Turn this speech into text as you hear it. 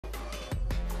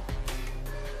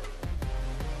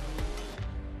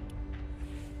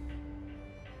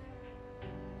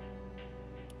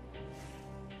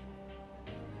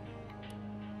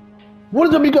What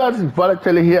is up, you guys? It's Violet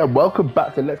here, and welcome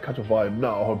back to Let's Catch a Vibe.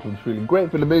 Now, I hope everyone's feeling great,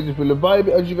 feeling amazing, feeling vibey,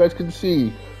 as you guys can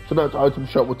see. Tonight's item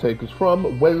shop will take us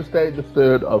from Wednesday, the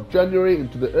 3rd of January,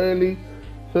 into the early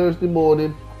Thursday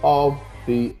morning of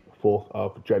the 4th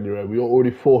of January. We are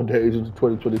already 4 days into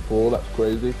 2024, that's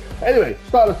crazy. Anyway,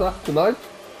 start us off tonight.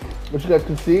 As you guys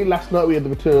can see, last night we had the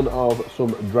return of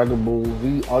some Dragon Ball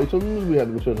Z items. We had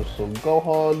the return of some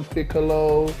Gohan,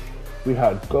 Piccolo. We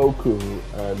had Goku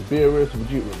and Beerus,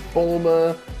 Vegeta and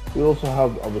Bulma. We also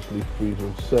have, obviously, Frieza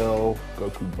and Cell,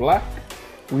 Goku Black.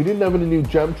 We didn't have any new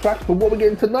jam tracks, but what we're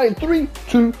getting tonight, 3,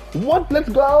 2, 1, let's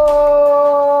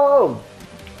go!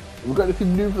 We've got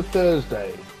anything new for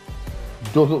Thursday.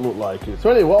 Doesn't look like it. So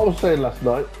anyway, what I was saying last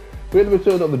night, we had the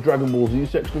return of the Dragon Ball Z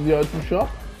section of the item shop.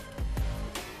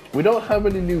 We don't have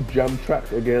any new jam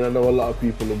tracks. Again, I know a lot of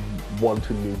people are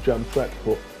wanting new jam tracks,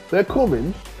 but they're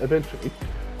coming eventually.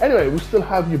 Anyway, we still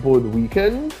have your boy The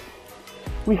Weeknd.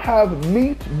 We have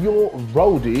Meet Your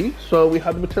Roadie. So we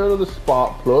have the return of the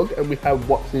Spark Plug, and we have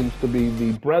what seems to be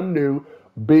the brand new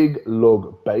Big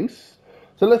Lug base.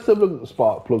 So let's have a look at the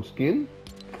Spark Plug skin.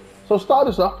 So start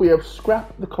us off, we have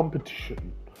Scrap the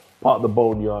Competition, part of the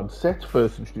Boneyard set,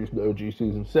 first introduced in OG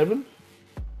Season 7.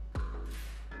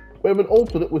 We have an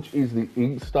alternate, which is the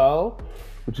Ink style,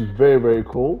 which is very, very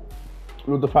cool.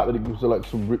 With the fact that it gives her like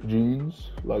some ripped jeans,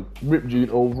 like ripped jean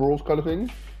overalls kind of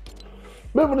thing.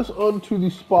 Moving us on to the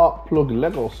Spark Plug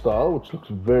Lego style, which looks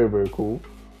very, very cool.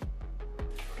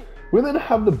 We then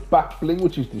have the back bling,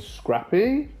 which is the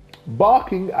Scrappy,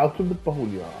 barking out of the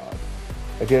Boneyard.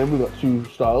 Again, we've got two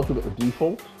styles. We've got the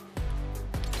default,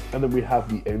 and then we have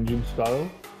the engine style.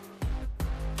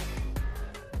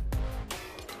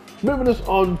 Moving us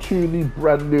on to the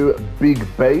brand new Big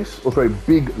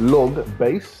Lug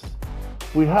base.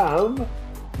 We have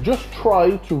Just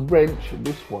Try to Wrench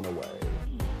This One Away.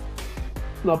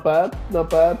 Not bad, not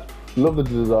bad. Love the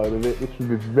design of it. This would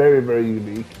be very, very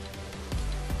unique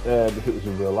if it was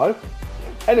in real life.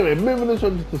 Anyway, moving us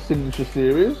on to the Signature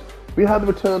Series, we have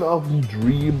the return of the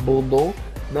Dream Bundle.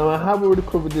 Now, I have already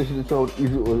covered this in its own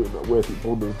Is It or Is It Not Worth It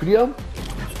bundle video,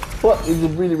 but it's a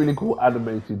really, really cool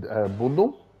animated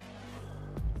bundle.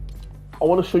 I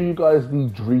want to show you guys the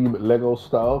Dream Lego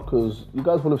style, because you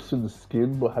guys will have seen the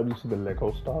skin, but have you seen the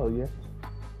Lego style yet?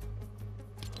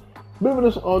 Moving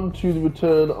us on to the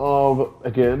return of,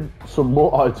 again, some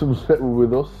more items that were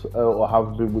with us, or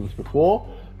have been with us before.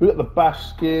 We got the Bash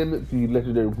skin, the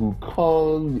legendary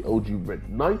Wukong, the OG Red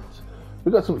Knight.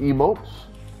 We got some emotes.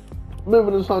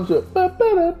 Moving us on to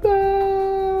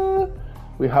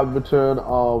we have the return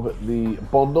of the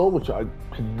bundle, which I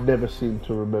can never seem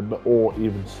to remember or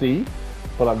even see.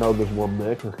 But I know there's one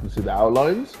there because I can see the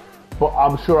outlines. But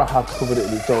I'm sure I have covered it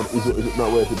in its own Is It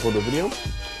Not Worth It bundle video.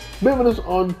 Moving us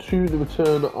on to the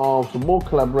return of some more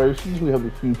collaborations. We have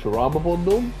the Futurama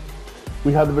bundle.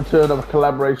 We have the return of a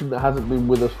collaboration that hasn't been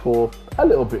with us for a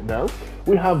little bit now.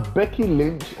 We have Becky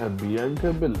Lynch and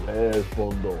Bianca Belair's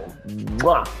bundle.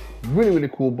 Mwah! Really, really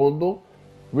cool bundle.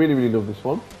 Really, really love this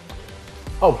one.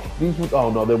 Oh,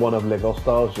 no, they won't have Lego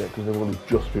styles yet because they've only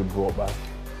just been brought back.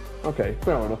 Okay,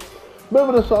 fair enough.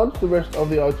 Moving us on to the rest of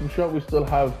the item shop, we still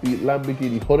have the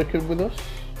Lamborghini Hurricane with us.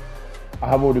 I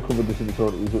have already covered this in the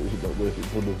current Is It Not Worth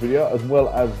It bundle video, as well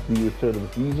as the return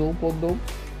of the Diesel bundle.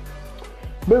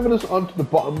 Moving us on to the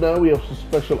bottom now, we have some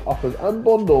special offers and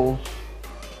bundles.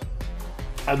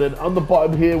 And then on the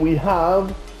bottom here, we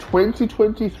have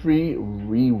 2023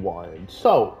 Rewind.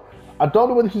 So, I don't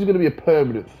know whether this is going to be a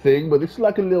permanent thing, but this is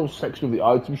like a little section of the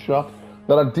item shop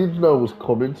that I did know was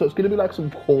coming. So it's going to be like some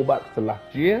callbacks to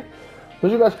last year.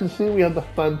 As you guys can see, we have the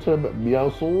Phantom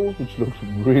Meowscles, which looks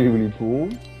really, really cool.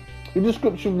 The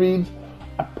description reads,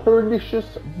 a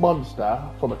pernicious monster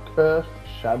from a cursed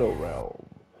shadow realm.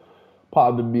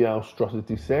 Part of the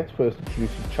Meowstrosity set, first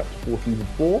introduced in Chapter 4, Season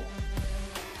 4.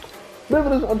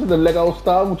 Moving us onto the Lego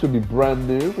style, which will be brand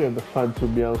new. We have the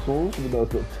Phantom Meowscles with a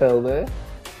nice little tail there.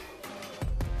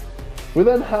 We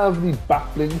then have the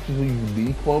Backbling, which is a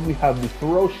unique one. We have the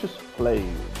Ferocious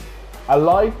Flame. I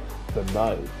like the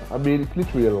knife. I mean, it's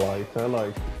literally a light. I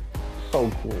like it. So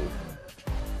cool.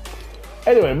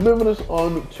 Anyway, moving us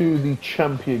on to the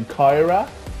Champion Kyra.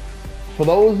 For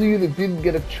those of you that didn't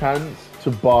get a chance to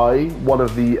buy one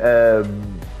of the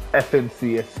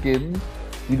FNCS skins,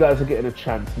 you guys are getting a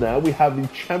chance now. We have the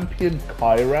Champion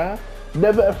Kyra,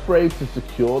 never afraid to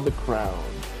secure the crown.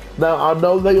 Now, I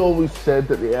know they always said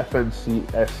that the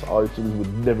FNCS items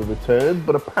would never return,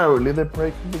 but apparently they're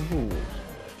breaking the rules.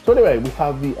 So anyway, we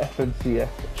have the FNCS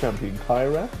Champion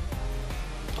Kyra.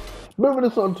 Moving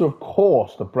us on to, of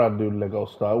course, the brand new Lego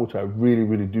style, which I really,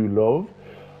 really do love.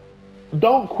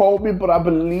 Don't quote me, but I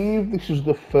believe this is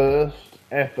the first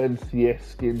FNCS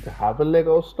skin to have a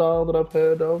Lego style that I've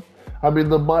heard of. I mean,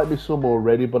 there might be some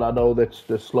already, but I know that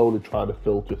they're slowly trying to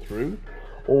filter through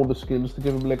all the skins to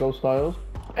give them Lego styles.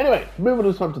 Anyway, moving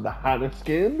us on to the Hannah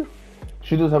skin.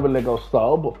 She does have a Lego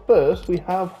style, but first we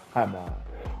have Hannah,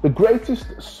 the greatest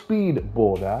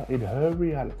speedboarder in her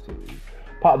reality.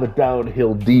 Part of the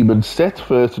Downhill Demon set,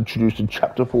 first introduced in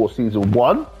Chapter 4, Season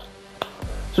 1.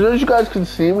 So as you guys can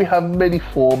see, we have many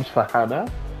forms for Hannah.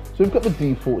 So we've got the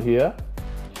default here.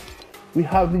 We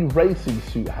have the racing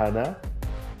suit Hannah.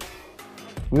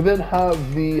 We then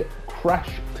have the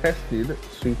crash tested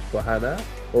suit for Hannah,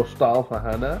 or style for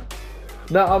Hannah.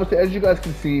 Now obviously, as you guys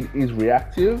can see, it is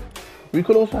reactive. We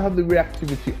could also have the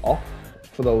reactivity off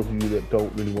for those of you that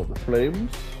don't really want the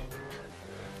flames.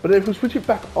 But if we switch it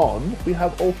back on, we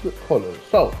have alternate colours.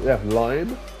 So we have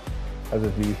lime as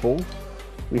a default.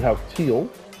 We have teal.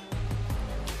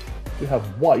 We have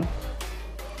white.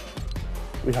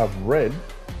 We have red,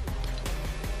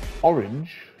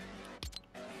 orange,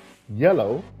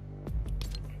 yellow,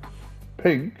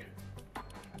 pink,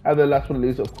 and then last but not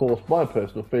least, of course, my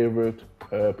personal favourite,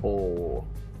 purple.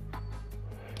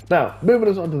 Now, moving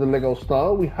us on to the Lego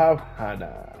style, we have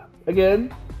Hannah.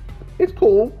 Again, it's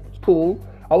cool,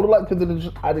 I would like to then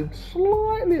just add in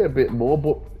slightly a bit more,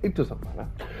 but it doesn't matter.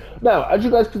 Now, as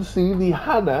you guys can see, the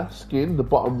Hannah skin, the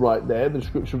bottom right there, the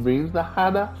description reads, the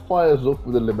Hannah fires up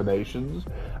with eliminations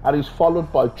and is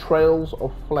followed by trails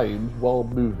of flames while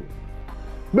moving.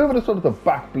 Moving us on to the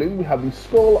back bling, we have the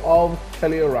skull of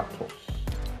Teleoraptor.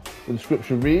 The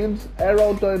description reads,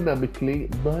 aerodynamically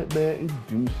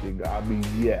nightmare-inducing. I mean,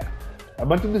 yeah.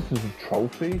 Imagine this is a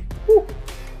trophy. Whew,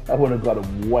 that would have got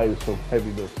away with some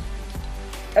heaviness.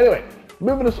 Anyway,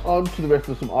 moving us on to the rest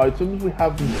of some items, we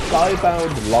have the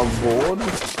Skybound Longboard.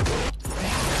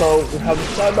 So we have the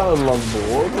Skybound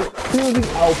Longboard.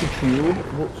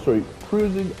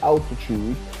 Cruising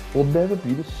altitude will never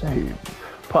be the same.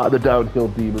 Part of the Downhill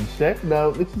Demon set. Now,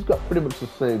 this has got pretty much the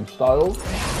same style.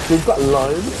 So we've got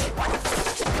lime,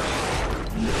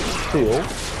 teal,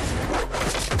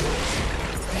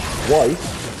 white,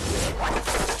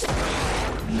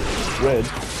 red,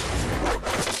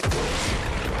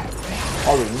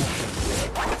 orange,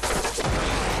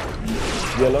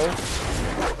 yellow,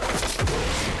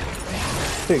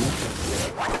 pink,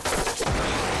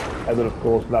 and then of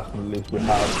course last but not least we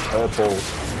have purple.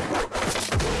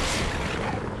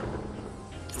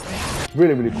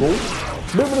 Really, really cool.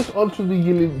 Moving us on to the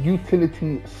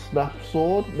utility snap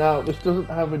sword. Now this doesn't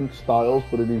have any styles,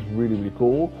 but it is really, really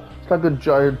cool. It's like a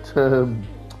giant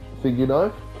thingy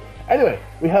knife. Anyway,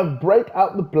 we have break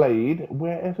out the blade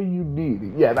wherever you need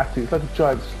it. Yeah, that's it. It's like a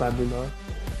giant standing knife.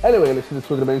 Anyway, let's see the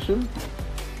swing animation.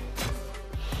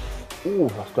 Oh,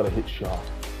 that's got a hit sharp.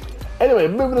 Anyway,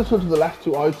 moving us on to the last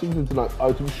two items in tonight's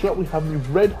item shop, we have the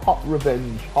Red Hot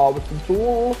Revenge Harvesting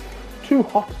Tool. Too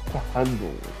hot to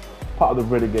handle. Part of the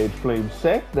Renegade Flame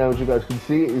set. Now, as you guys can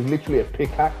see, it is literally a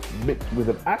pickaxe mixed with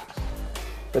an axe.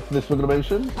 Let's see the swing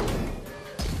animation.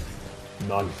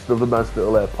 Nice. Another nice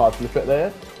little particle effect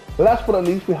there. Last but not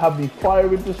least, we have the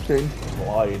Fire into Strength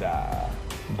Glider.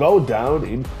 Go down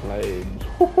in flames.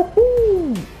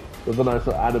 There's a nice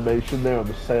little animation there on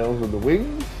the sails and the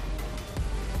wings.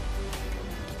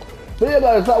 So yeah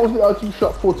guys, that was the item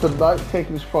shop for tonight,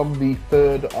 taking us from the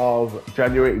 3rd of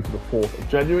January into the 4th of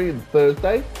January and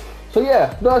Thursday. So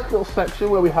yeah, nice little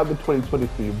section where we have the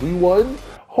 2023 rewind.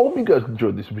 Hope you guys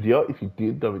enjoyed this video. If you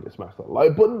did, don't forget to smash that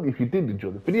like button. If you did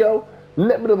enjoy the video,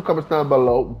 let me know in the comments down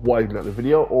below why you liked the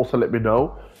video. Also let me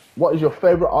know what is your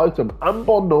favourite item and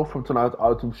bundle from tonight's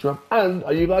item shop, and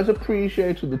are you guys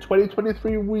appreciating the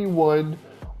 2023 rewind,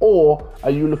 or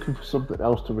are you looking for something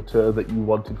else to return that you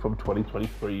wanted from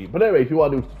 2023? But anyway, if you are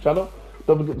new to the channel,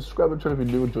 don't forget to subscribe and channel if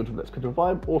you're new and join the Let's Catch a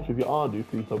Vibe. Also, if you are new,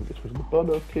 please don't forget to push the bell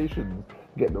notifications,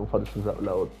 get notified as soon as I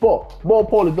upload. But more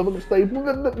importantly, don't forget to stay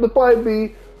with the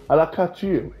 5B, and I'll catch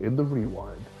you in the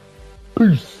rewind.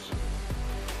 Peace.